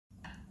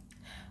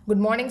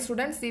Good morning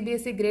students,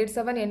 CBSE grade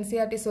 7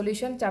 NCERT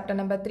solution chapter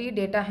number 3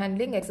 data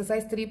handling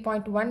exercise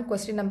 3.1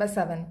 question number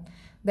 7.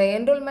 The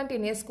enrollment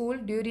in a school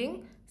during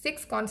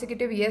 6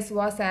 consecutive years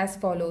was as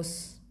follows.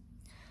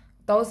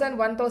 1000,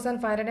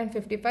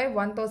 1555,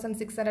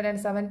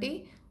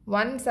 1670,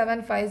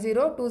 1750,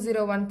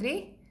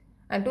 2013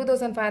 and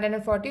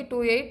 2540,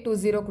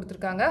 2820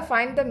 கொடுத்திருக்காங்க.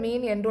 Find the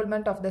mean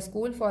enrollment of the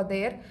school for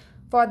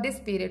this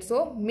period. So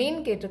mean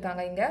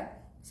கேட்டிருக்காங்க இங்க.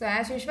 So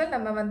as usual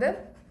நம்ம வந்து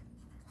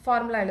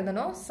formula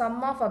எழுதணும். Sum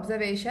of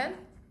observation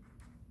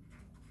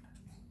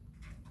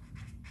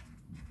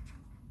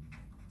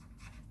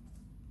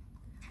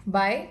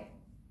by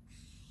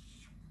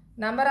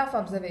number of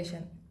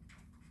observation.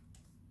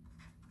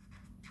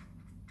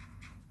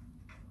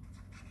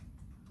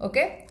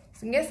 Okay,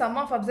 so இங்கே sum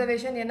of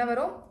observation என்ன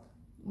வரும்?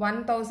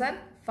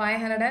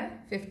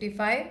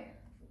 1555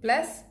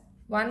 plus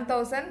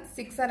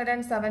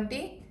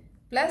 1670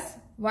 plus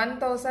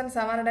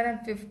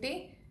 1750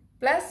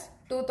 plus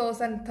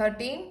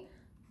 2013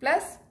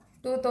 plus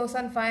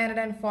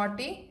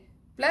 2540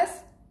 plus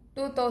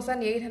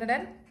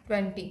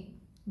 2820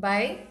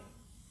 by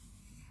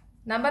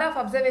number of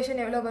observation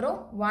எவ்வளோ வரும்?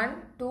 1,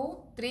 2,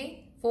 3,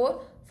 4,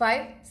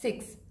 5, 6.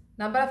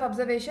 Number of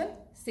observation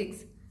 6.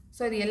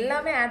 So இது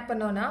எல்லாமே add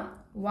பண்ணோம்னா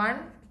 1,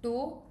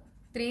 2,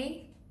 3,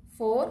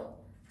 4,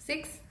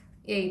 6,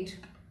 8.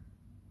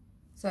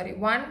 Sorry,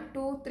 1,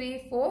 2, 3,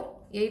 4,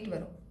 8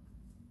 வரும்.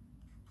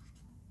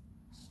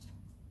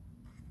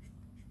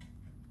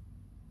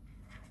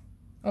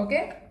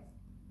 Okay,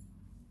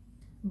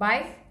 by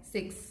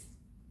 6.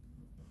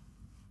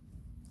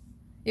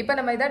 இப்போ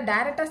நம்ம இதை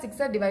டைரக்டா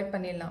 6 டிவைட்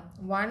பண்ணிடலாம்.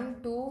 1,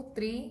 2,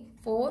 3,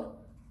 4,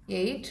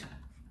 8.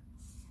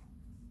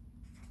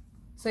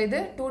 So இது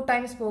 2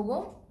 times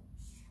போகும்.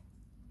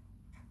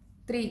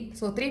 3.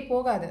 So 3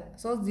 போகாது.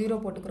 So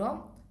 0 போட்டுக்கிறோம்.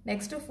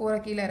 Next 4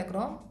 கீழே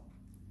இருக்கிறோம்.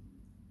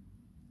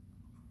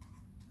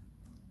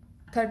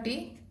 30,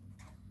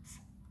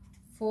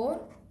 4,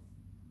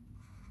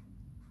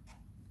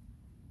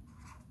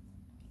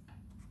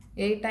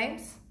 8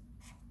 times.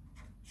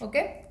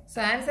 Okay, so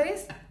answer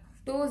is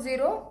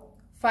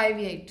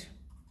 2058.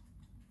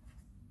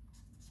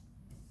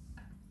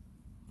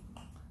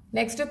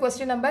 Next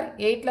question number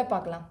 8 ல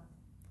பார்க்கலாம்.